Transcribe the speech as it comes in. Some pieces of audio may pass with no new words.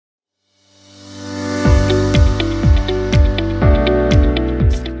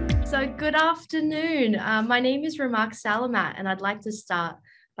afternoon. My name is Ramak Salamat, and I'd like to start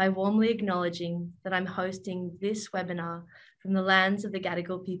by warmly acknowledging that I'm hosting this webinar from the lands of the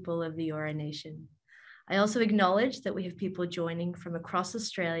Gadigal people of the Eora Nation. I also acknowledge that we have people joining from across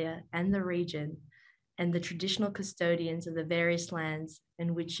Australia and the region, and the traditional custodians of the various lands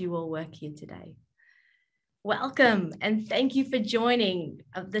in which you all work here today. Welcome, and thank you for joining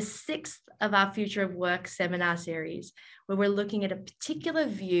the sixth of our Future of Work seminar series, where we're looking at a particular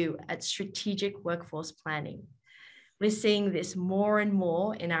view at strategic workforce planning. We're seeing this more and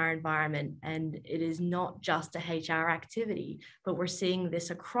more in our environment, and it is not just a HR activity, but we're seeing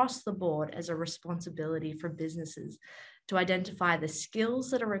this across the board as a responsibility for businesses to identify the skills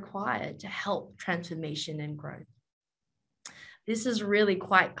that are required to help transformation and growth. This is really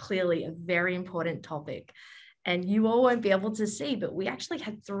quite clearly a very important topic, and you all won't be able to see, but we actually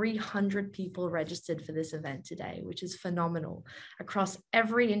had 300 people registered for this event today, which is phenomenal across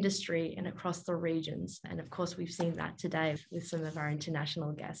every industry and across the regions. And of course, we've seen that today with some of our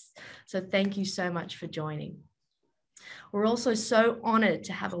international guests. So thank you so much for joining. We're also so honored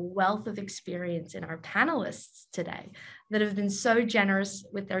to have a wealth of experience in our panelists today that have been so generous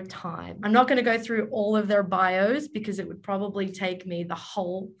with their time. I'm not going to go through all of their bios because it would probably take me the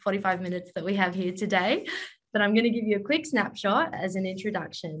whole 45 minutes that we have here today, but I'm going to give you a quick snapshot as an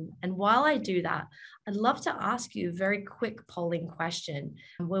introduction. And while I do that, I'd love to ask you a very quick polling question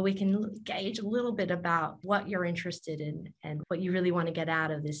where we can gauge a little bit about what you're interested in and what you really want to get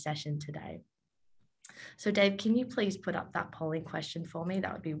out of this session today. So Dave, can you please put up that polling question for me?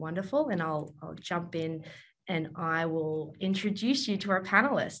 That would be wonderful. And I'll jump in and I will introduce you to our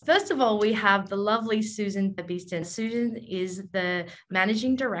panelists. First of all, we have the lovely Susan Beeston. Susan is the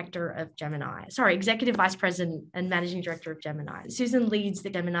Managing Director of Gemini. Executive Vice President and Managing Director of Gemini. Susan leads the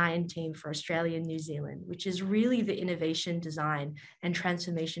Gemini team for Australia and New Zealand, which is really the innovation, design, and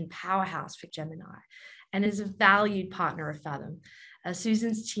transformation powerhouse for Gemini, and is a valued partner of Fathom.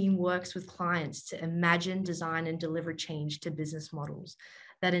 Susan's team works with clients to imagine, design, and deliver change to business models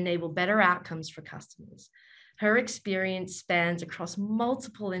that enable better outcomes for customers. Her experience spans across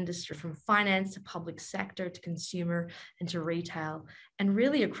multiple industries, from finance to public sector to consumer and to retail, and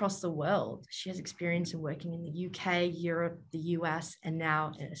really across the world. She has experience in working in the UK, Europe, the US, and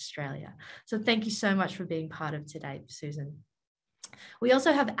now in Australia. So thank you so much for being part of today, Susan. We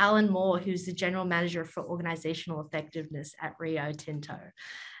also have Alan Moore, who's the General Manager for Organizational Effectiveness at Rio Tinto.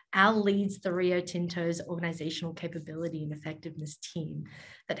 Al leads the Rio Tinto's organizational capability and effectiveness team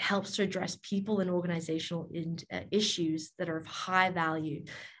that helps to address people and organizational issues that are of high value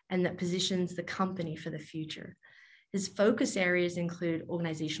and that positions the company for the future. His focus areas include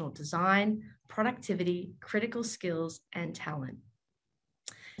organizational design, productivity, critical skills, and talent.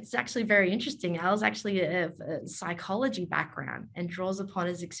 It's actually very interesting. Al's actually a psychology background and draws upon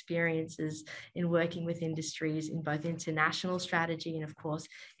his experiences in working with industries in both international strategy and, of course,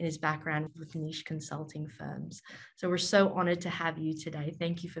 in his background with niche consulting firms. So we're so honored to have you today.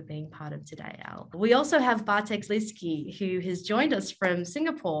 Thank you for being part of today, Al. We also have Bartek Zlisky, who has joined us from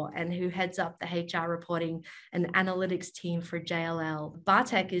Singapore and who heads up the HR reporting and analytics team for JLL.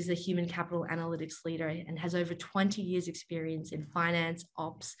 Bartek is a human capital analytics leader and has over 20 years experience in finance,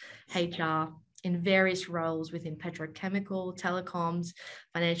 ops, HR, in various roles within petrochemical, telecoms,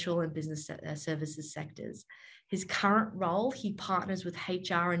 financial and business services sectors. His current role, he partners with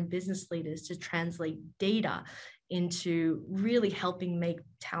HR and business leaders to translate data into really helping make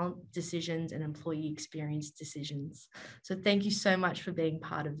talent decisions and employee experience decisions. So thank you so much for being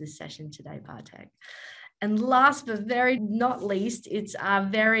part of this session today, Bartek. And last but very not least, it's our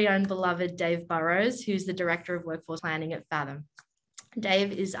very own beloved Dave Burrows, who's the Director of Workforce Planning at Fathom.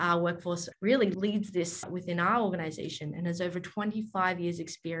 Dave is our workforce, really leads this within our organization and has over 25 years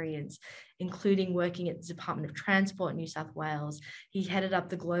experience, including working at the Department of Transport, New South Wales. He headed up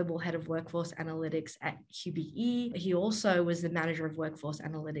the Global Head of Workforce Analytics at QBE. He also was the Manager of Workforce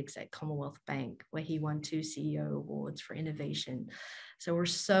Analytics at Commonwealth Bank, where he won 2 CEO awards for innovation. So we're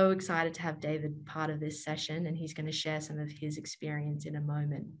so excited to have David part of this session, and he's going to share some of his experience in a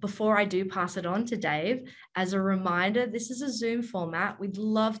moment. Before I do pass it on to Dave, as a reminder, this is a Zoom format. We'd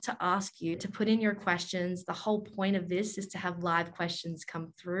love to ask you to put in your questions. The whole point of this is to have live questions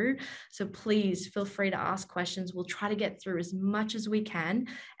come through. So please feel free to ask questions. We'll try to get through as much as we can,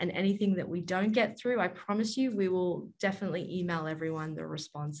 and anything that we don't get through, I promise you, we will definitely email everyone the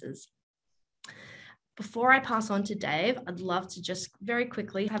responses. Before I pass on to Dave, I'd love to just very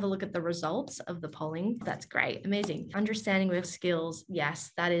quickly have a look at the results of the polling. That's great. Amazing. Understanding with skills.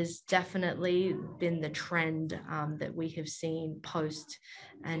 Yes, that has definitely been the trend that we have seen post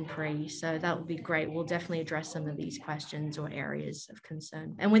and pre. So that will be great. We'll definitely address some of these questions or areas of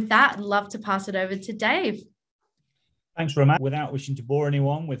concern. And with that, I'd love to pass it over to Dave. Thanks, Roman. Without wishing to bore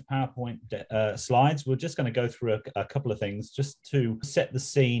anyone with PowerPoint slides, we're just going to go through a couple of things just to set the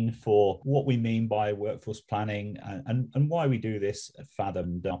scene for what we mean by workforce planning and why we do this at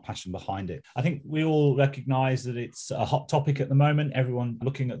Fathom and our passion behind it. I think we all recognize that it's a hot topic at the moment. Everyone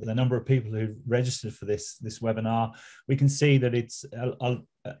looking at the number of people who've registered for this webinar, we can see that it's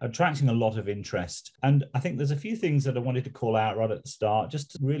attracting a lot of interest. And I think there's a few things that I wanted to call out right at the start, just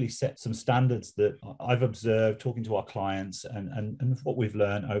to really set some standards that I've observed talking to our clients and what we've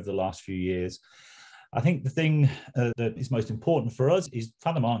learned over the last few years. I think the thing that is most important for us is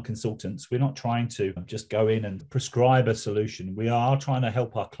Fathom aren't consultants. We're not trying to just go in and prescribe a solution. We are trying to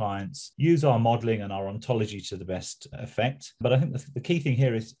help our clients use our modeling and our ontology to the best effect. But I think the key thing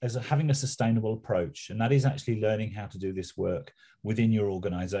here is having a sustainable approach, and that is actually learning how to do this work within your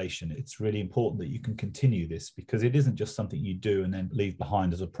organization. It's really important that you can continue this, because it isn't just something you do and then leave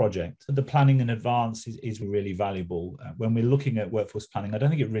behind as a project. The planning in advance is really valuable. When we're looking at workforce planning, I don't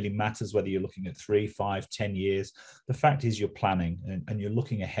think it really matters whether you're looking at 3, 5, 10 years. The fact is you're planning and you're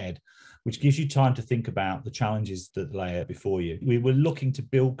looking ahead, which gives you time to think about the challenges that lay before you. We were looking to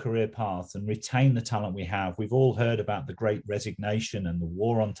build career paths and retain the talent we have. We've all heard about the great resignation and the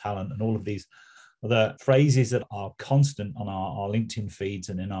war on talent and all of these the phrases that are constant on our LinkedIn feeds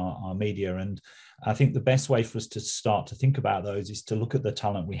and in our media. And I think the best way for us to start to think about those is to look at the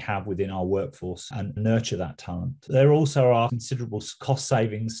talent we have within our workforce and nurture that talent. There also are considerable cost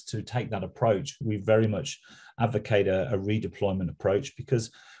savings to take that approach. We very much advocate a redeployment approach,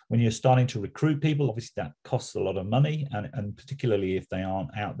 because when you're starting to recruit people, obviously that costs a lot of money. And particularly if they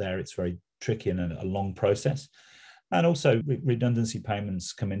aren't out there, it's very tricky and a long process. And also redundancy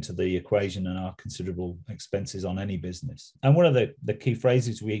payments come into the equation and are considerable expenses on any business. And one of the key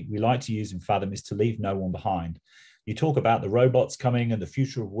phrases we like to use in Fathom is to leave no one behind. You talk about the robots coming and the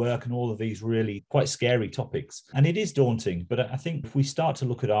future of work and all of these really quite scary topics. And it is daunting, but I think if we start to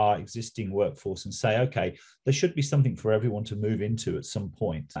look at our existing workforce and say, okay, there should be something for everyone to move into at some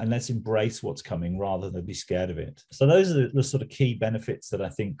point, and let's embrace what's coming rather than be scared of it. So those are the sort of key benefits that I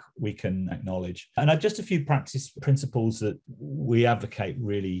think we can acknowledge. And just a few practice principles that we advocate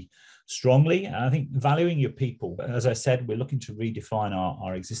really strongly. And I think valuing your people, as I said, we're looking to redefine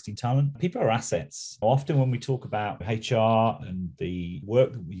our existing talent. People are assets. Often when we talk about HR and the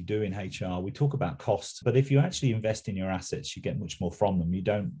work that we do in HR, we talk about costs. But if you actually invest in your assets, you get much more from them. You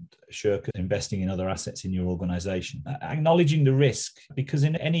don't shirk investing in other assets in your organization. Acknowledging the risk, because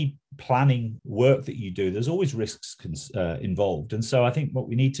in any planning work that you do, there's always risks involved. And so I think what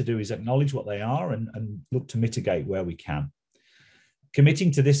we need to do is acknowledge what they are and look to mitigate where we can.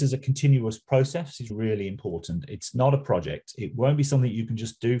 Committing to this as a continuous process is really important. It's not a project. It won't be something you can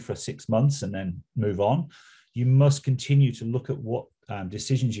just do for 6 months and then move on. You must continue to look at what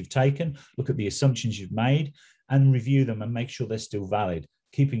decisions you've taken, look at the assumptions you've made, and review them and make sure they're still valid,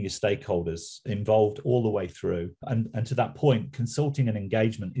 keeping your stakeholders involved all the way through. And to that point, consulting and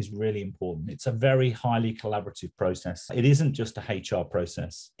engagement is really important. It's a very highly collaborative process. It isn't just a HR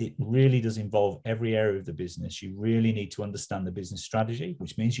process. It really does involve every area of the business. You really need to understand the business strategy,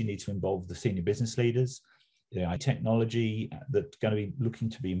 which means you need to involve the senior business leaders, the technology that's going to be looking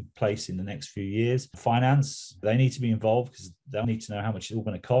to be in place in the next few years. Finance, they need to be involved because they'll need to know how much it's all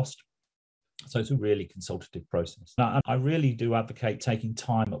going to cost. So it's a really consultative process. Now, I really do advocate taking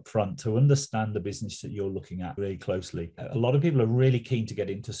time up front to understand the business that you're looking at really closely. A lot of people are really keen to get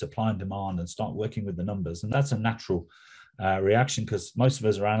into supply and demand and start working with the numbers. And that's a natural reaction, because most of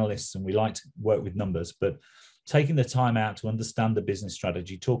us are analysts and we like to work with numbers. But taking the time out to understand the business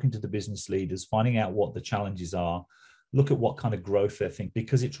strategy, talking to the business leaders, finding out what the challenges are, look at what kind of growth they're thinking,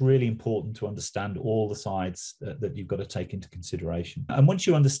 because it's really important to understand all the sides that you've got to take into consideration. And once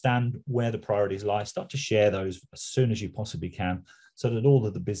you understand where the priorities lie, start to share those as soon as you possibly can, so that all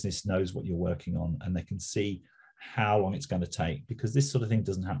of the business knows what you're working on and they can see how long it's going to take, because this sort of thing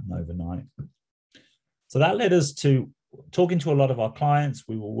doesn't happen overnight. So that led us to talking to a lot of our clients.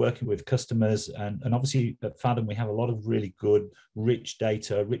 We were working with customers, and obviously at Fathom, we have a lot of really good, rich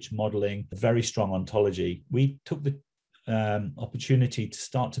data, rich modeling, very strong ontology. We took the opportunity to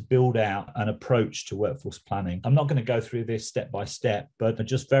start to build out an approach to workforce planning. I'm not going to go through this step by step, but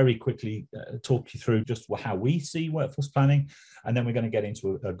just very quickly talk you through just how we see workforce planning, and then we're going to get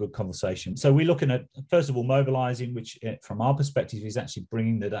into a good conversation. So we're looking at, first of all, mobilizing, which from our perspective is actually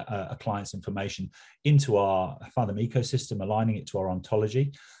bringing a client's information into our Fathom ecosystem, aligning it to our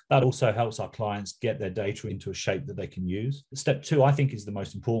ontology. That also helps our clients get their data into a shape that they can use. Step two, I think, is the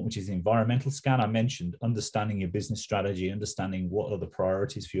most important, which is the environmental scan. I mentioned understanding your business strategy, understanding what are the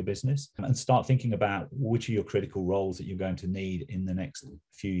priorities for your business, and start thinking about which are your critical roles that you're going to need in the next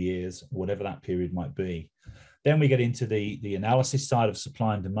few years, whatever that period might be. Then we get into the analysis side of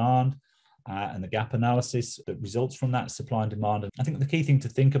supply and demand, and the gap analysis that results from that supply and demand. And I think the key thing to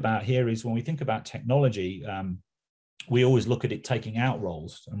think about here is when we think about technology, we always look at it taking out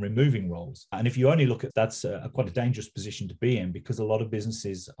roles and removing roles. And if you only look at that's quite a dangerous position to be in, because a lot of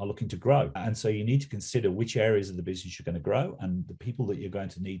businesses are looking to grow. And so you need to consider which areas of the business you're going to grow and the people that you're going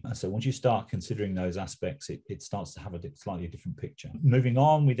to need. And so once you start considering those aspects, it starts to have a slightly different picture. Moving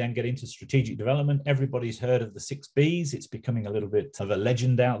on, we then get into strategic development. Everybody's heard of the 6Bs. It's becoming a little bit of a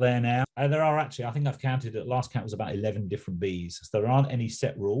legend out there now. There are actually, I think I've counted, at last count was about 11 different Bs. So there aren't any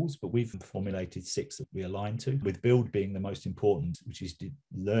set rules, but we've formulated 6 that we align to, with build being the most important, which is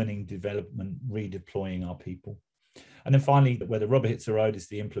learning, development, redeploying our people. And then finally, where the rubber hits the road is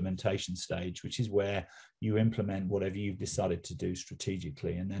the implementation stage, which is where you implement whatever you've decided to do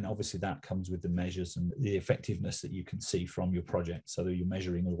strategically. And then obviously that comes with the measures and the effectiveness that you can see from your project, so that you're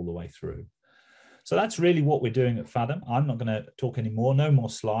measuring all the way through. So that's really what we're doing at Fathom. I'm not going to talk anymore, no more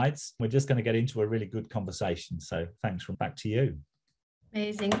slides. We're just going to get into a really good conversation. So thanks, back to you.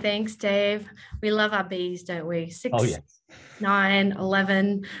 Amazing. Thanks, Dave. We love our Bs, don't we? 6, oh, yes. 9,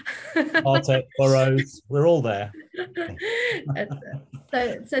 11. Artek, Burrows, we're all there.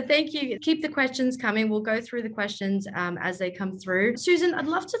 So thank you. Keep the questions coming. We'll go through the questions as they come through. Susan, I'd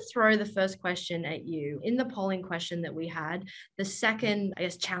love to throw the first question at you. In the polling question that we had, the second, I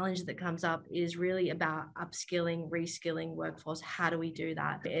guess, challenge that comes up is really about upskilling, reskilling workforce. How do we do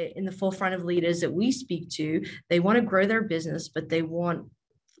that? In the forefront of leaders that we speak to, they want to grow their business, but they want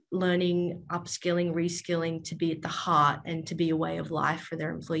learning, upskilling, reskilling to be at the heart and to be a way of life for their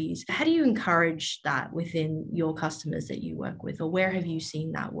employees. How do you encourage that within your customers that you work with, or where have you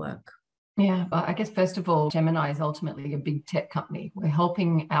seen that work? Yeah, well, I guess first of all, Gemini is ultimately a big tech company. We're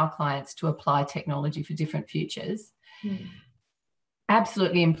helping our clients to apply technology for different futures.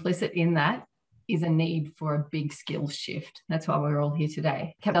 Absolutely implicit in that is a need for a big skills shift. That's why we're all here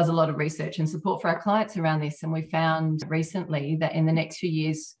today. CAP does a lot of research and support for our clients around this, and we found recently that in the next few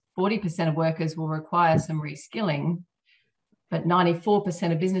years, 40% of workers will require some reskilling, but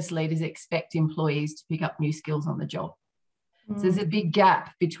 94% of business leaders expect employees to pick up new skills on the job. So there's a big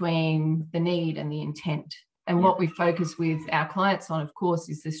gap between the need and the intent. And what we focus with our clients on, of course,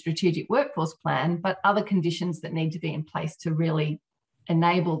 is the strategic workforce plan, but other conditions that need to be in place to really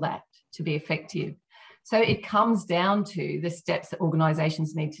enable that to be effective. So it comes down to the steps that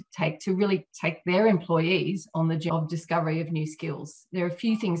organisations need to really take their employees on the job discovery of new skills. There are a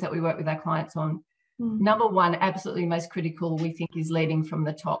few things that we work with our clients on. Number one, absolutely most critical, we think, is leading from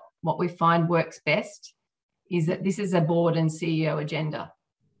the top. What we find works best is that this is a board and CEO agenda.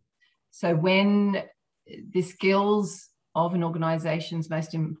 So when the skills of an organisation's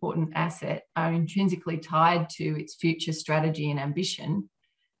most important asset are intrinsically tied to its future strategy and ambition,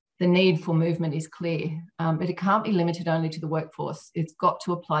 the need for movement is clear, but it can't be limited only to the workforce. It's got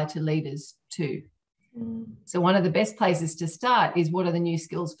to apply to leaders too. So one of the best places to start is, what are the new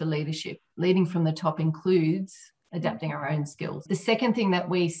skills for leadership? Leading from the top includes adapting our own skills. The second thing that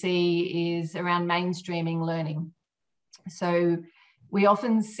we see is around mainstreaming learning. So we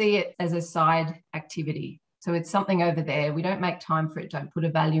often see it as a side activity. So it's something over there. We don't make time for it, don't put a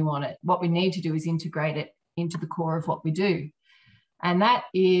value on it. What we need to do is integrate it into the core of what we do. And that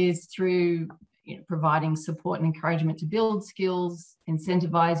is through providing support and encouragement to build skills,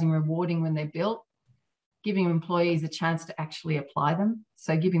 incentivizing, rewarding when they're built, giving employees a chance to actually apply them,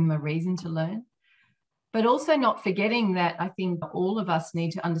 so giving them a reason to learn. But also not forgetting that I think all of us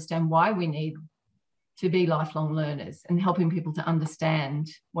need to understand why we need to be lifelong learners, and helping people to understand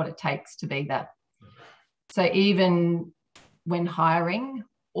what it takes to be that. So even when hiring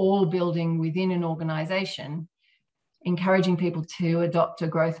or building within an organisation, encouraging people to adopt a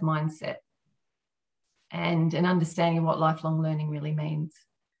growth mindset and an understanding of what lifelong learning really means.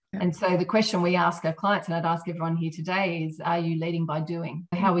 And so the question we ask our clients, and I'd ask everyone here today, is, are you leading by doing?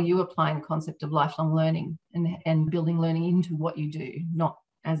 How are you applying the concept of lifelong learning and building learning into what you do, not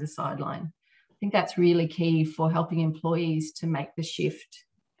as a sideline? I think that's really key for helping employees to make the shift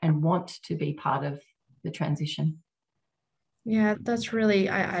and want to be part of the transition. Yeah, that's really,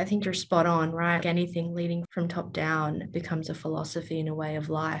 I think you're spot on, right? Anything leading from top down becomes a philosophy and a way of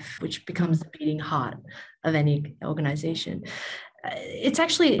life, which becomes the beating heart of any organization. It's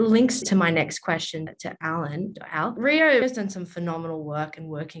actually links to my next question to Alan. Rio has done some phenomenal work in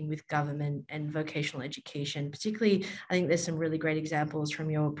working with government and vocational education. Particularly, I think there's some really great examples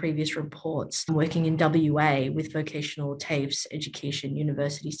from your previous reports working in WA with vocational TAFEs, education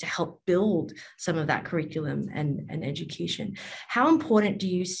universities to help build some of that curriculum and education. How important do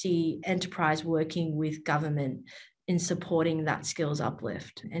you see enterprise working with government in supporting that skills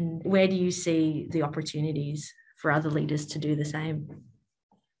uplift? And where do you see the opportunities for other leaders to do the same?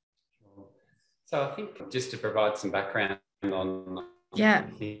 So I think just to provide some background on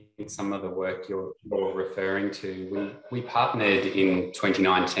some of the work you're referring to, we partnered in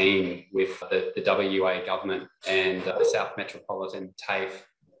 2019 with the WA government and the South Metropolitan TAFE,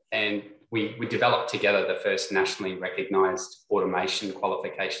 and we developed together the first nationally recognised automation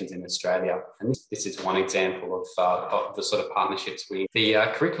qualifications in Australia. And this is one example of the sort of partnerships The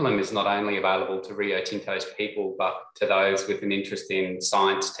curriculum is not only available to Rio Tinto's people, but to those with an interest in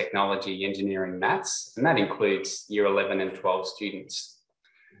science, technology, engineering, maths, and that includes year 11 and 12 students.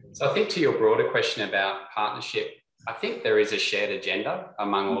 So I think to your broader question about partnership, I think there is a shared agenda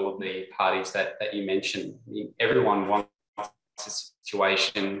among all of the parties that you mentioned. Everyone wants a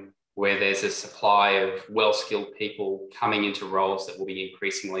situation where there's a supply of well-skilled people coming into roles that will be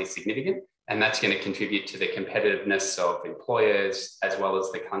increasingly significant, and that's going to contribute to the competitiveness of employers as well as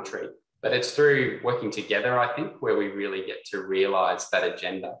the country. But it's through working together, I think, where we really get to realise that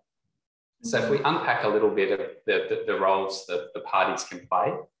agenda. So if we unpack a little bit of the roles that the parties can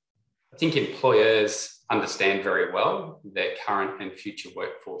play, I think employers understand very well their current and future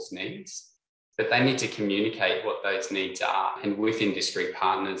workforce needs, but they need to communicate what those needs are, and with industry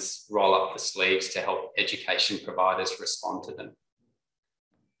partners, roll up the sleeves to help education providers respond to them.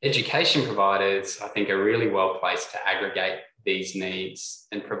 Education providers, I think, are really well placed to aggregate these needs,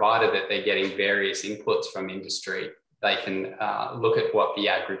 and provided that they're getting various inputs from industry, they can look at what the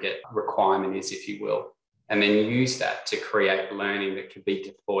aggregate requirement is, if you will, and then use that to create learning that can be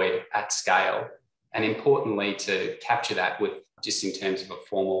deployed at scale, and importantly, to capture that with just in terms of a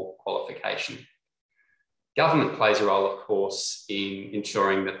formal qualification. Government plays a role, of course, in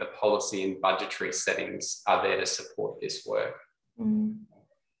ensuring that the policy and budgetary settings are there to support this work.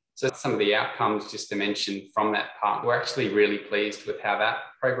 So some of the outcomes, just to mention from that part, we're actually really pleased with how that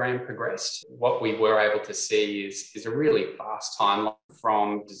program progressed. What we were able to see is a really fast timeline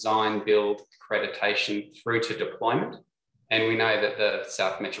from design, build, accreditation through to deployment. And we know that the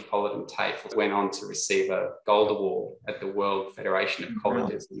South Metropolitan TAFE went on to receive a gold award at the World Federation of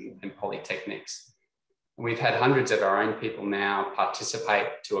Colleges and Polytechnics. And we've had hundreds of our own people now participate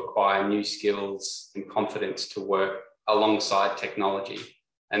to acquire new skills and confidence to work alongside technology.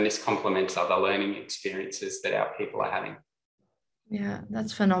 And this complements other learning experiences that our people are having. Yeah,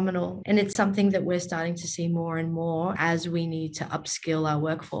 that's phenomenal. And it's something that we're starting to see more and more as we need to upskill our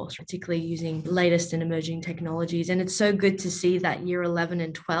workforce, particularly using latest and emerging technologies. And it's so good to see that year 11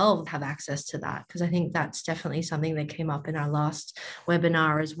 and 12 have access to that, because I think that's definitely something that came up in our last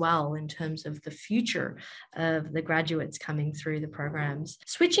webinar as well, in terms of the future of the graduates coming through the programs.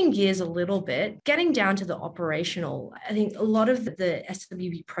 Switching gears a little bit, getting down to the operational, I think a lot of the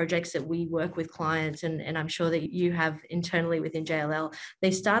SWP projects that we work with clients, and I'm sure that you have internally within JLL,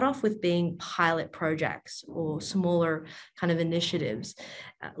 they start off with being pilot projects or smaller kind of initiatives.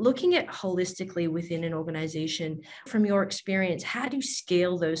 Looking at holistically within an organization, from your experience, how do you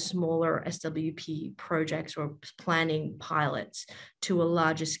scale those smaller SWP projects or planning pilots to a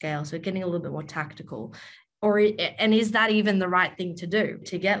larger scale? So getting a little bit more tactical, and is that even the right thing to do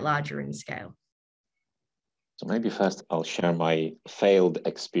to get larger in scale? So maybe first I'll share my failed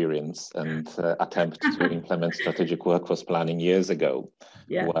experience and attempt to implement strategic workforce planning years ago,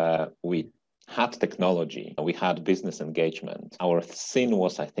 where we had technology, we had business engagement. Our sin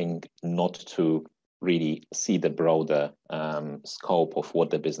was, I think, not to really see the broader scope of what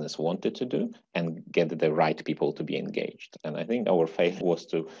the business wanted to do and get the right people to be engaged. And I think our fail was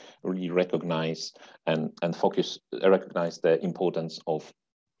to really recognize recognize the importance of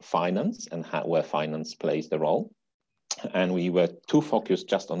finance and where finance plays the role. And we were too focused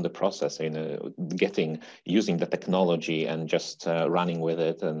just on the process, using the technology and just running with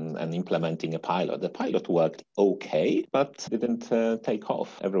it and implementing a pilot. The pilot worked okay, but didn't take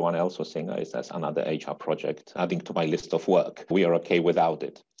off. Everyone else was saying, it's just another HR project, adding to my list of work. We are okay without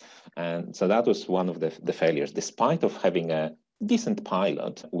it. And so that was one of the failures. Despite of having a decent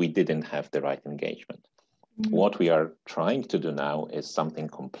pilot, we didn't have the right engagement. What we are trying to do now is something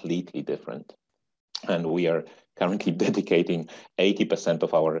completely different. And we are currently dedicating 80%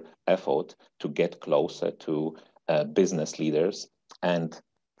 of our effort to get closer to business leaders and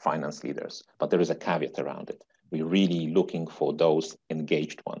finance leaders. But there is a caveat around it. We're really looking for those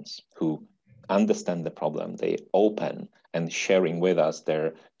engaged ones who understand the problem. They open and sharing with us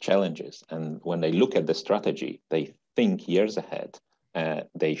their challenges. And when they look at the strategy, they think years ahead.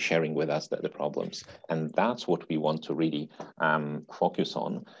 They sharing with us the problems. And that's what we want to really focus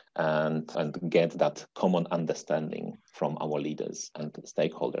on and get that common understanding from our leaders and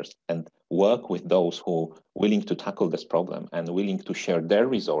stakeholders and work with those who are willing to tackle this problem and willing to share their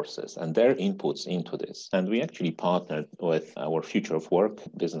resources and their inputs into this. And we actually partnered with our Future of Work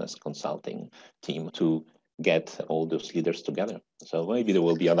business consulting team to get all those leaders together. So maybe there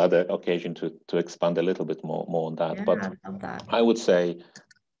will be another occasion to expand a little bit more on that. Yeah, but I love that. I would say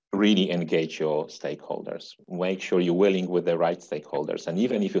really engage your stakeholders. Make sure you're willing with the right stakeholders. And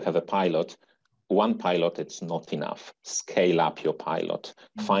even if you have a pilot, one pilot, it's not enough. Scale up your pilot.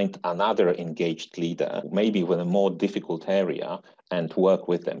 Find another engaged leader, maybe with a more difficult area, and work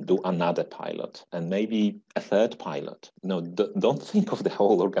with them. Do another pilot and maybe a third pilot. No, don't think of the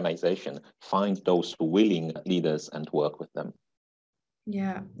whole organization. Find those willing leaders and work with them.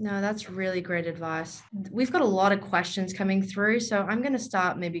 Yeah, no, that's really great advice. We've got a lot of questions coming through, so I'm going to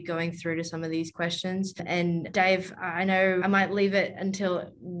start maybe going through to some of these questions. And Dave, I know I might leave it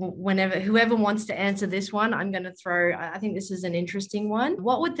until whoever wants to answer this one, I'm going to throw, I think this is an interesting one.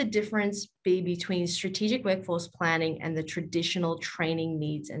 What would the difference be between strategic workforce planning and the traditional training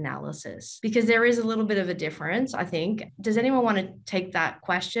needs analysis? Because there is a little bit of a difference, I think. Does anyone want to take that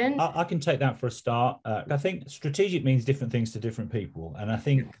question? I can take that for a start. I think strategic means different things to different people. And I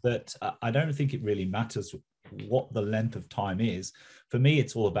think that I don't think it really matters what the length of time is. For me,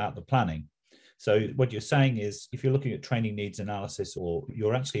 it's all about the planning. So what you're saying is, if you're looking at training needs analysis, or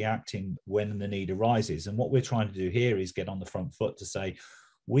you're actually acting when the need arises. And what we're trying to do here is get on the front foot to say,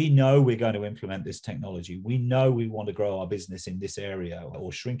 we know we're going to implement this technology. We know we want to grow our business in this area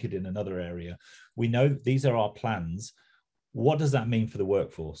or shrink it in another area. We know these are our plans. What does that mean for the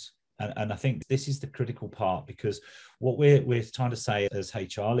workforce? And I think this is the critical part, because what we're trying to say as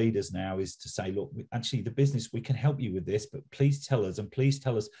HR leaders now is to say, look, actually the business, we can help you with this, but please tell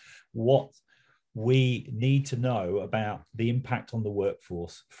us what we need to know about the impact on the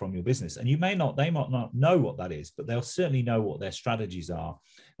workforce from your business. And they might not know what that is, but they'll certainly know what their strategies are,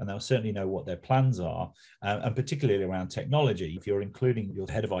 and they'll certainly know what their plans are, and particularly around technology. If you're including your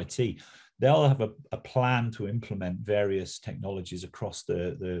head of IT, they'll have a plan to implement various technologies across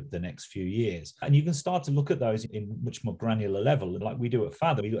the next few years. And you can start to look at those in much more granular level. And like we do at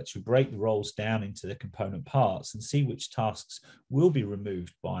Fathom, we actually break the roles down into the component parts and see which tasks will be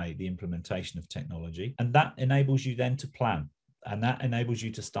removed by the implementation of technology. And that enables you then to plan. And that enables you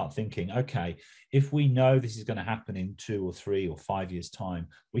to start thinking, okay, if we know this is going to happen in 2 or 3 or 5 years' time,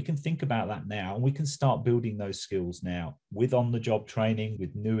 we can think about that now, and we can start building those skills now with on-the-job training,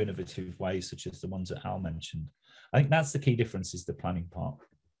 with new innovative ways, such as the ones that Al mentioned. I think that's the key difference, is the planning part.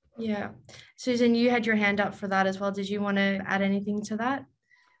 Yeah. Susan, you had your hand up for that as well. Did you want to add anything to that?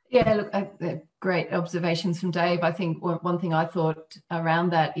 Yeah, look, great observations from Dave. I think one thing I thought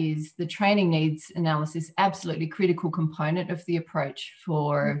around that is the training needs analysis, absolutely critical component of the approach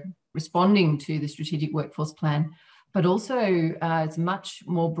for responding to the strategic workforce plan, but also it's a much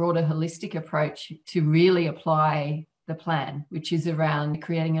more broader holistic approach to really apply the plan, which is around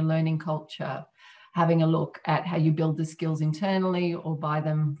creating a learning culture, having a look at how you build the skills internally or buy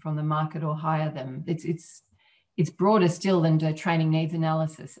them from the market or hire them. It's broader still than the training needs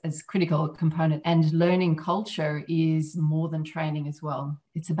analysis as critical component. And learning culture is more than training as well.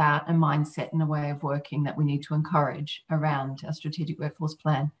 It's about a mindset and a way of working that we need to encourage around our strategic workforce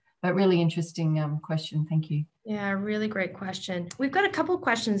plan. But really interesting question. Thank you. Yeah, really great question. We've got a couple of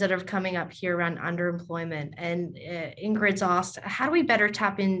questions that are coming up here around underemployment. And Ingrid's asked, how do we better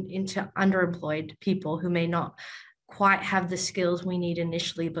tap into underemployed people who may not quite have the skills we need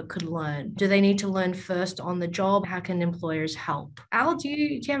initially, but could learn? Do they need to learn first on the job? How can employers help? Al, do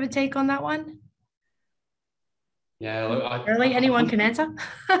you have a take on that one? Yeah, look, anyone can answer.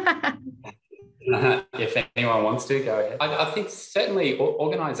 If anyone wants to, go ahead. I think certainly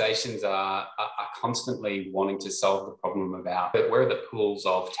organisations are constantly wanting to solve the problem about where are the pools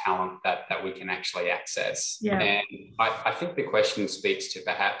of talent that we can actually access. Yeah. And I think the question speaks to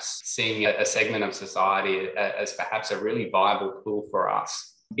perhaps seeing a segment of society as perhaps a really viable pool for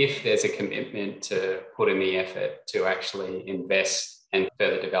us, if there's a commitment to put in the effort to actually invest and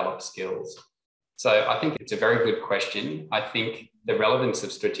further develop skills. So I think it's a very good question. I think the relevance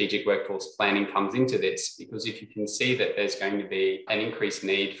of strategic workforce planning comes into this, because if you can see that there's going to be an increased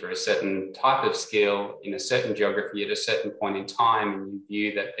need for a certain type of skill in a certain geography at a certain point in time, and you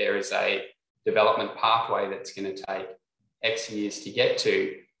view that there is a development pathway that's going to take X years to get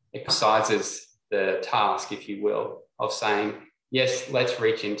to, it emphasizes the task, if you will, of saying, yes, let's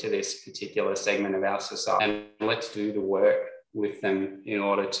reach into this particular segment of our society and let's do the work with them in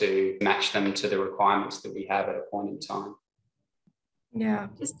order to match them to the requirements that we have at a point in time. Yeah.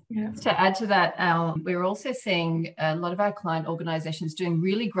 Just to add to that, we're also seeing a lot of our client organizations doing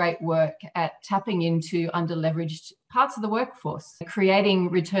really great work at tapping into underleveraged parts of the workforce, creating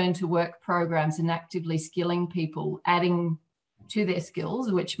return to work programs and actively skilling people, adding to their skills,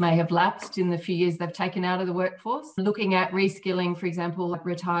 which may have lapsed in the few years they've taken out of the workforce, looking at reskilling, for example, like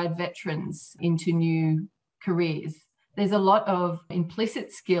retired veterans into new careers. There's a lot of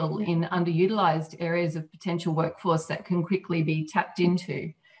implicit skill in underutilized areas of potential workforce that can quickly be tapped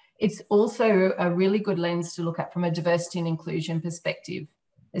into. It's also a really good lens to look at from a diversity and inclusion perspective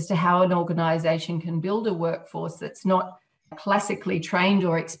as to how an organization can build a workforce that's not classically trained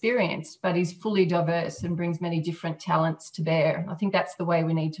or experienced, but is fully diverse and brings many different talents to bear. I think that's the way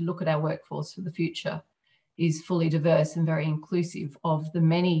we need to look at our workforce for the future, is fully diverse and very inclusive of the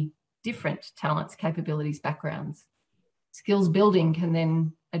many different talents, capabilities, backgrounds. Skills building can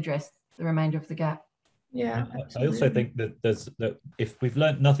then address the remainder of the gap. Yeah, I also think that if we've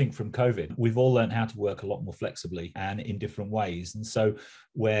learned nothing from COVID, we've all learned how to work a lot more flexibly and in different ways. And so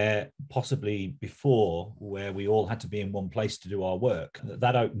where possibly before, where we all had to be in one place to do our work,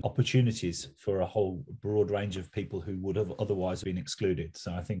 that opened opportunities for a whole broad range of people who would have otherwise been excluded.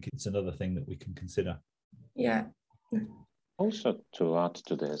 So I think it's another thing that we can consider. Yeah. Also, to add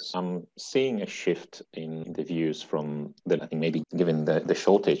to this, I'm seeing a shift in the views from I think maybe given the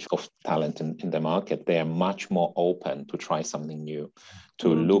shortage of talent in the market, they are much more open to try something new, to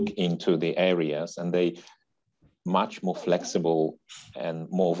look into the areas, and they much more flexible and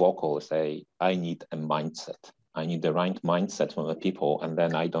more vocal, say, I need a mindset. I need the right mindset from the people, and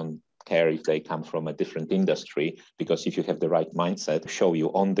then I don't care if they come from a different industry, because if you have the right mindset, show you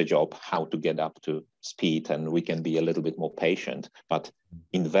on the job how to get up to speed, and we can be a little bit more patient. But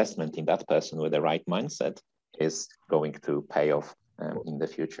investment in that person with the right mindset is going to pay off in the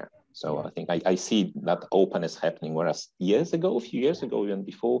future. So I think I see that openness happening, whereas a few years ago, even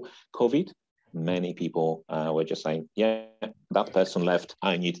before COVID, many people were just saying, yeah, that person left,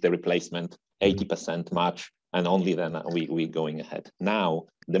 I need the replacement, 80% match, and only then we're going ahead. Now,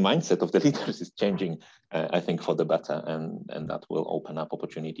 the mindset of the leaders is changing, I think, for the better, and that will open up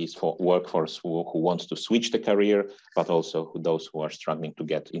opportunities for workforce who wants to switch the career, but also those who are struggling to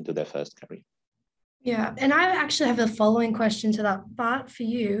get into their first career. Yeah, and I actually have a following question to that part for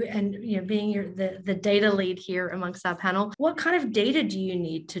you, and being the data lead here amongst our panel, what kind of data do you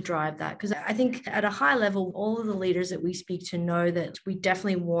need to drive that? Because I think at a high level, all of the leaders that we speak to know that we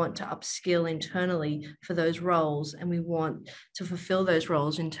definitely want to upskill internally for those roles, and we want to fulfill those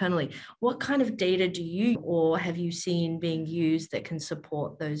roles internally. What kind of data do you or have you seen being used that can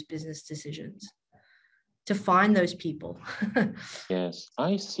support those business decisions to find those people? Yes,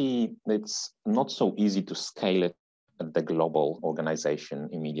 I see it's not so easy to scale it at the global organization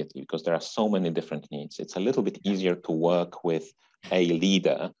immediately, because there are so many different needs. It's a little bit easier to work with a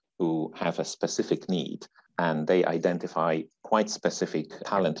leader who have a specific need, and they identify quite specific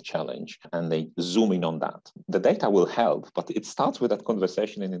talent challenge, and they zoom in on that. The data will help, but it starts with that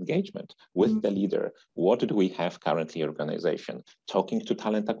conversation and engagement with the leader. What do we have currently in organization? Talking to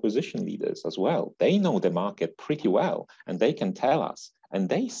talent acquisition leaders as well. They know the market pretty well, and they can tell us, and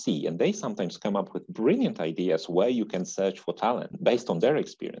they see, and they sometimes come up with brilliant ideas where you can search for talent based on their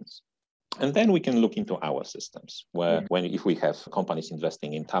experience. And then we can look into our systems, where if we have companies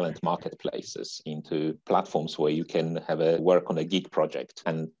investing in talent marketplaces, into platforms where you can have a work on a gig project,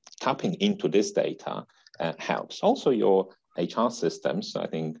 and tapping into this data helps. Also your HR systems, I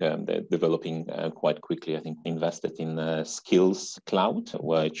think they're developing quite quickly. I think invested in Skills Cloud,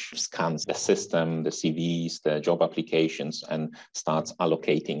 which scans the system, the CVs, the job applications, and starts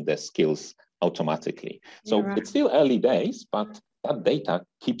allocating the skills automatically. So it's still early days, but that data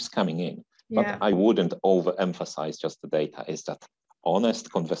keeps coming in. But I wouldn't overemphasize just the data. Is that honest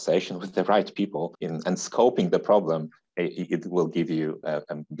conversation with the right people and scoping the problem, it will give you a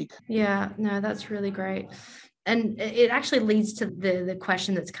big... Yeah, no, that's really great. And it actually leads to the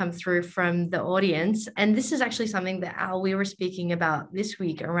question that's come through from the audience. And this is actually something that, Al, we were speaking about this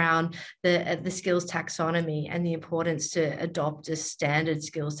week around the skills taxonomy and the importance to adopt a standard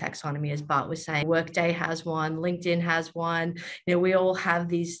skills taxonomy. As Bart was saying, Workday has one, LinkedIn has one. We all have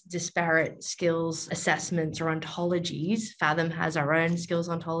these disparate skills assessments or ontologies. Fathom has our own skills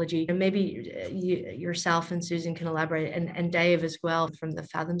ontology. And maybe yourself and Susan can elaborate, and Dave as well from the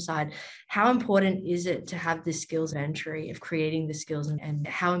Fathom side. How important is it to have this skills inventory of creating the skills, and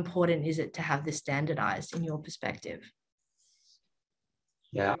how important is it to have this standardized in your perspective?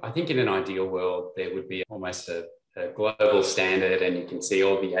 Yeah, I think in an ideal world, there would be almost a global standard, and you can see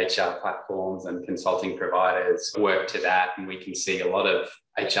all the HR platforms and consulting providers work to that. And we can see a lot of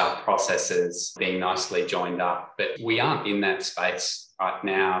HR processes being nicely joined up, but we aren't in that space right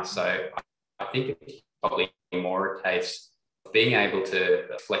now. So I think it's probably more a case of being able to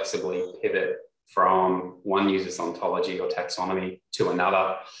flexibly pivot from one user's ontology or taxonomy to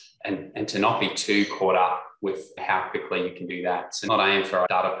another, and to not be too caught up with how quickly you can do that. So not aim for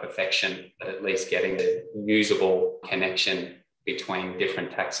data perfection, but at least getting the usable connection between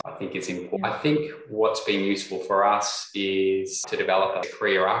different taxonomies, I think is important. I think what's been useful for us is to develop a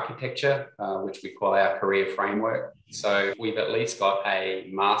career architecture, which we call our career framework. So we've at least got a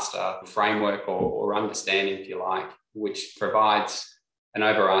master framework or understanding, if you like, which provides an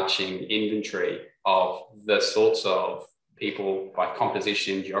overarching inventory of the sorts of people by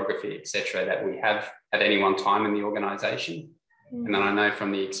composition, geography, etc., that we have at any one time in the organisation. And then I know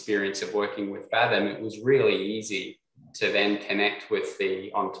from the experience of working with Fathom, it was really easy to then connect with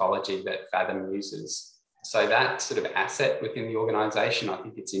the ontology that Fathom uses. So that sort of asset within the organisation, I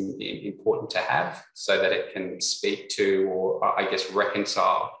think it's important to have so that it can speak to, or I guess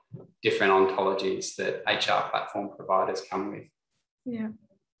reconcile, different ontologies that HR platform providers come with. Yeah.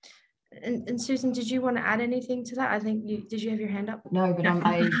 And Susan, did you want to add anything to that? I think did you have your hand up? No, but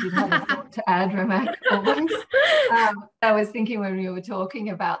I did have a thought to add, Ramak, always. I was thinking when we were talking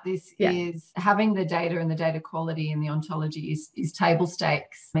about this, is having the data and the data quality and the ontology is table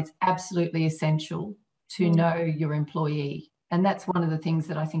stakes. It's absolutely essential to know your employee. And that's one of the things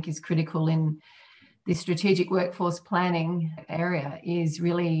that I think is critical in the strategic workforce planning area, is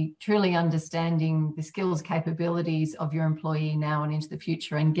really truly understanding the skills capabilities of your employee now and into the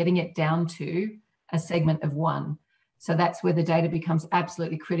future, and getting it down to a segment of one. So that's where the data becomes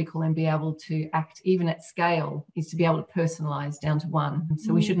absolutely critical, and be able to act even at scale is to be able to personalize down to one.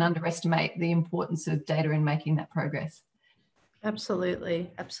 So we shouldn't underestimate the importance of data in making that progress.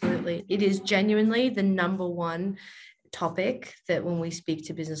 Absolutely. Absolutely. It is genuinely the number one topic that when we speak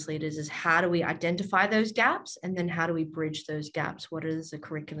to business leaders is how do we identify those gaps, and then how do we bridge those gaps? What is the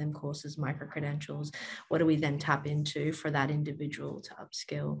curriculum, courses, micro-credentials? What do we then tap into for that individual to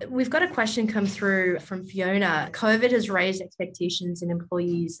upskill? We've got a question come through from Fiona. COVID has raised expectations in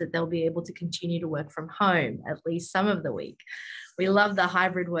employees that they'll be able to continue to work from home at least some of the week. We love the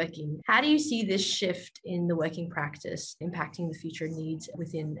hybrid working. How do you see this shift in the working practice impacting the future needs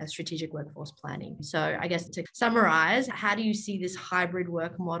within a strategic workforce planning? So I guess to summarize, how do you see this hybrid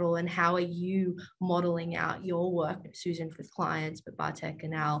work model, and how are you modeling out your work, Susan, with clients, but Bartek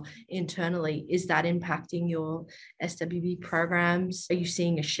and Al internally? Is that impacting your SWB programs? Are you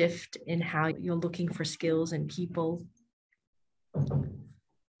seeing a shift in how you're looking for skills and people?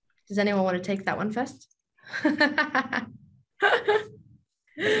 Does anyone want to take that one first?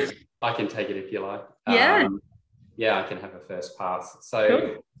 I can take it if you like. Yeah. I can have a first pass.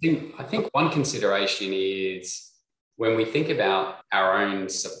 So cool. I think one consideration is when we think about our own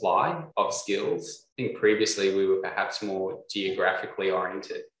supply of skills, I think previously we were perhaps more geographically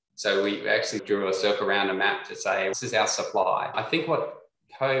oriented. So we actually drew a circle around a map to say, this is our supply. I think what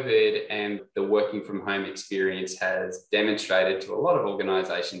COVID and the working from home experience has demonstrated to a lot of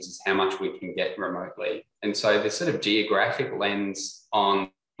organizations is how much we can get remotely. And so the sort of geographic lens on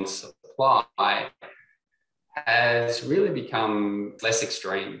supply has really become less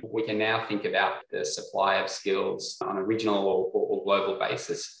extreme. We can now think about the supply of skills on a regional or global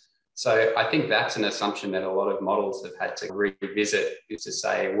basis. So I think that's an assumption that a lot of models have had to revisit, is to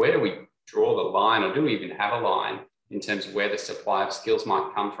say, where do we draw the line, or do we even have a line in terms of where the supply of skills might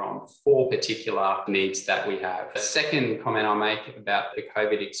come from for particular needs that we have? The second comment I'll make about the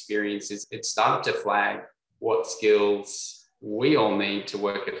COVID experience is it started to flag what skills we all need to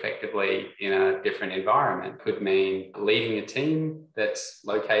work effectively in a different environment. Could mean leading a team that's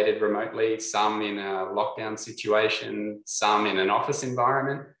located remotely, some in a lockdown situation, some in an office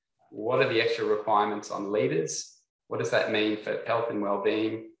environment. What are the extra requirements on leaders? What does that mean for health and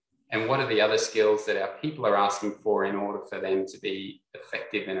well-being? And what are the other skills that our people are asking for in order for them to be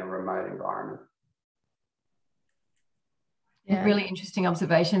effective in a remote environment? Yeah. Really interesting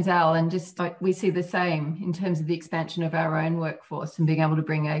observations, Al. And just we see the same in terms of the expansion of our own workforce and being able to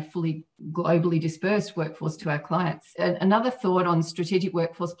bring a fully globally dispersed workforce to our clients. Another thought on strategic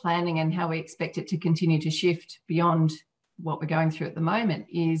workforce planning and how we expect it to continue to shift beyond what we're going through at the moment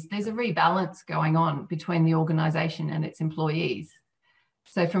is there's a rebalance going on between the organisation and its employees.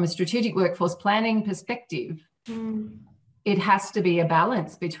 So from a strategic workforce planning perspective, it has to be a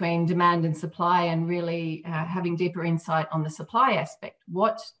balance between demand and supply and really having deeper insight on the supply aspect.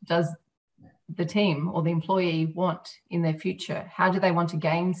 What does the team or the employee want in their future? How do they want to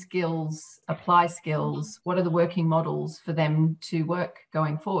gain skills, apply skills? What are the working models for them to work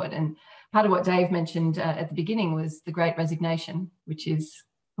going forward? And part of what Dave mentioned at the beginning was the Great Resignation, which is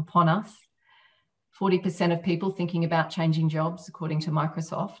upon us. 40% of people thinking about changing jobs, according to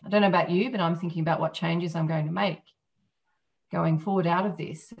Microsoft. I don't know about you, but I'm thinking about what changes I'm going to make going forward out of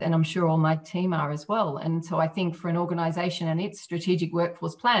this. And I'm sure all my team are as well. And so I think for an organisation and its strategic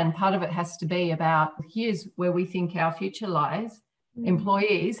workforce plan, part of it has to be about, here's where we think our future lies.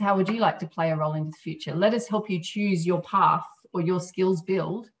 Employees, how would you like to play a role in the future? Let us help you choose your path or your skills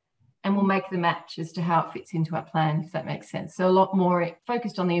build, and we'll make the match as to how it fits into our plan, if that makes sense. So a lot more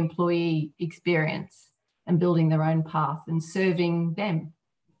focused on the employee experience and building their own path and serving them,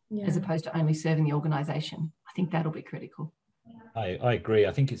 as opposed to only serving the organisation. I think that'll be critical. I agree.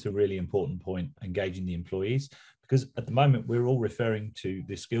 I think it's a really important point, engaging the employees, because at the moment we're all referring to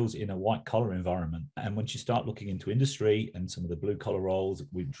the skills in a white collar environment. And once you start looking into industry and some of the blue collar roles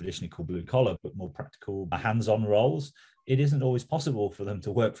we traditionally call blue collar, but more practical hands-on roles, it isn't always possible for them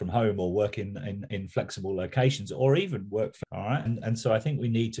to work from home or work in flexible locations or even work. All right. And so I think we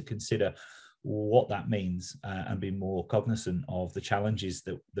need to consider what that means and be more cognizant of the challenges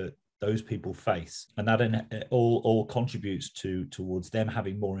that those people face, and that all contributes towards them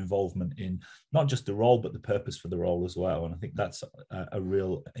having more involvement in not just the role but the purpose for the role as well. And I think that's a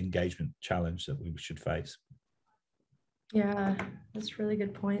real engagement challenge that we should face. Yeah, that's really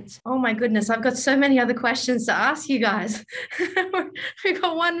good points. Oh my goodness, I've got so many other questions to ask you guys. We've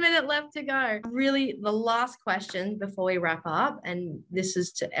got 1 minute left to go. Really, the last question before we wrap up, and this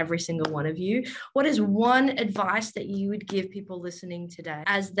is to every single one of you. What is one advice that you would give people listening today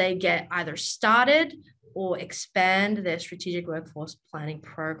as they get either started or expand their strategic workforce planning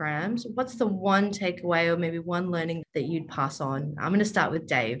programs? What's the one takeaway or maybe one learning that you'd pass on? I'm going to start with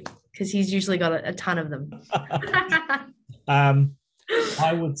Dave, because he's usually got a ton of them.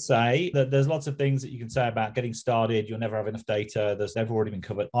 I would say that there's lots of things that you can say about getting started. You'll never have enough data. They've already been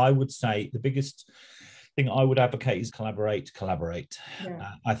covered. I would say the biggest thing I would advocate is collaborate.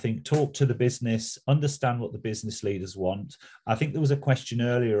 Yeah. I think talk to the business, understand what the business leaders want. I think there was a question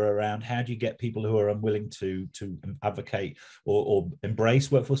earlier around how do you get people who are unwilling to advocate or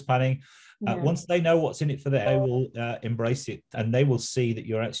embrace workforce planning. Yeah. Once they know what's in it for them, they will embrace it, and they will see that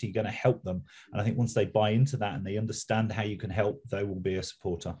you're actually going to help them. And I think once they buy into that and they understand how you can help, they will be a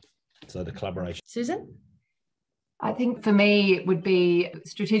supporter. So the collaboration. Susan? I think for me, it would be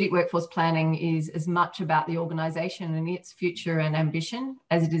strategic workforce planning is as much about the organisation and its future and ambition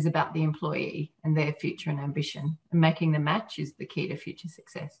as it is about the employee and their future and ambition. And making the match is the key to future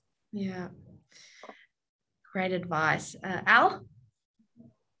success. Yeah. Great advice. Al?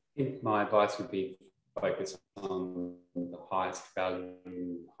 I think my advice would be focus on the highest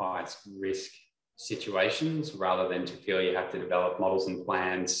value, highest risk situations rather than to feel you have to develop models and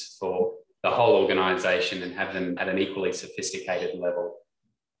plans for the whole organisation and have them at an equally sophisticated level.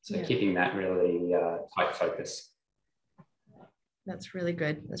 So keeping that really tight focus. That's really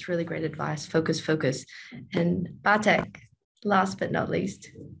good. That's really great advice. Focus. And Bartek, last but not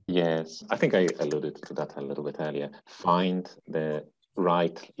least. Yes, I think I alluded to that a little bit earlier. Find the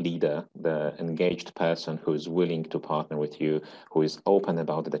right leader, the engaged person who is willing to partner with you, who is open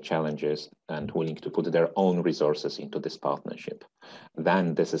about the challenges and willing to put their own resources into this partnership.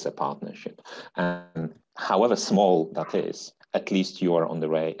 Then this is a partnership. And however small that is, at least you are on the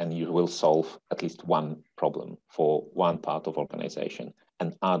way and you will solve at least one problem for one part of organization,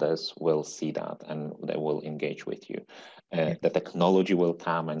 and others will see that and they will engage with you. The technology will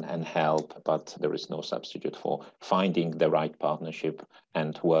come and help, but there is no substitute for finding the right partnership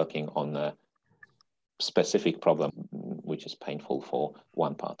and working on a specific problem which is painful for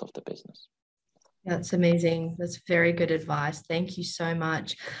one part of the business. That's amazing. That's very good advice. Thank you so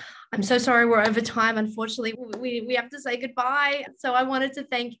much. I'm so sorry we're over time. Unfortunately, we have to say goodbye. So I wanted to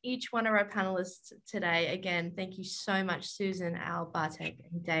thank each one of our panelists today. Again, thank you so much, Susan, Al, Bartek,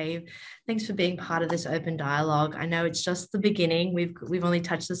 and Dave. Thanks for being part of this open dialogue. I know it's just the beginning. We've only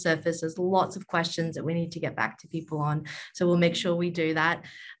touched the surface. There's lots of questions that we need to get back to people on. So we'll make sure we do that.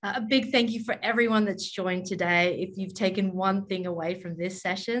 A big thank you for everyone that's joined today. If you've taken one thing away from this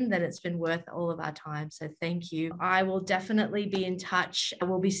session, then it's been worth all of our time. So thank you. I will definitely be in touch. I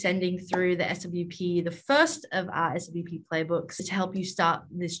will be sending through the SWP, the first of our SWP playbooks, to help you start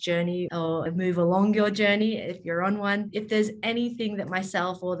this journey or move along your journey if you're on one. If there's anything that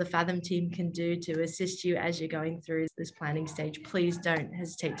myself or the Fathom team can do to assist you as you're going through this planning stage, please don't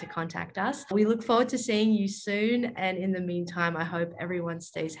hesitate to contact us. We look forward to seeing you soon. And in the meantime, I hope everyone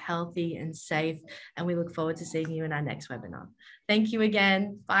stays healthy and safe. And we look forward to seeing you in our next webinar. Thank you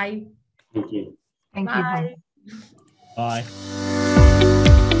again. Bye. Thank you. Thank Bye. you. Bye.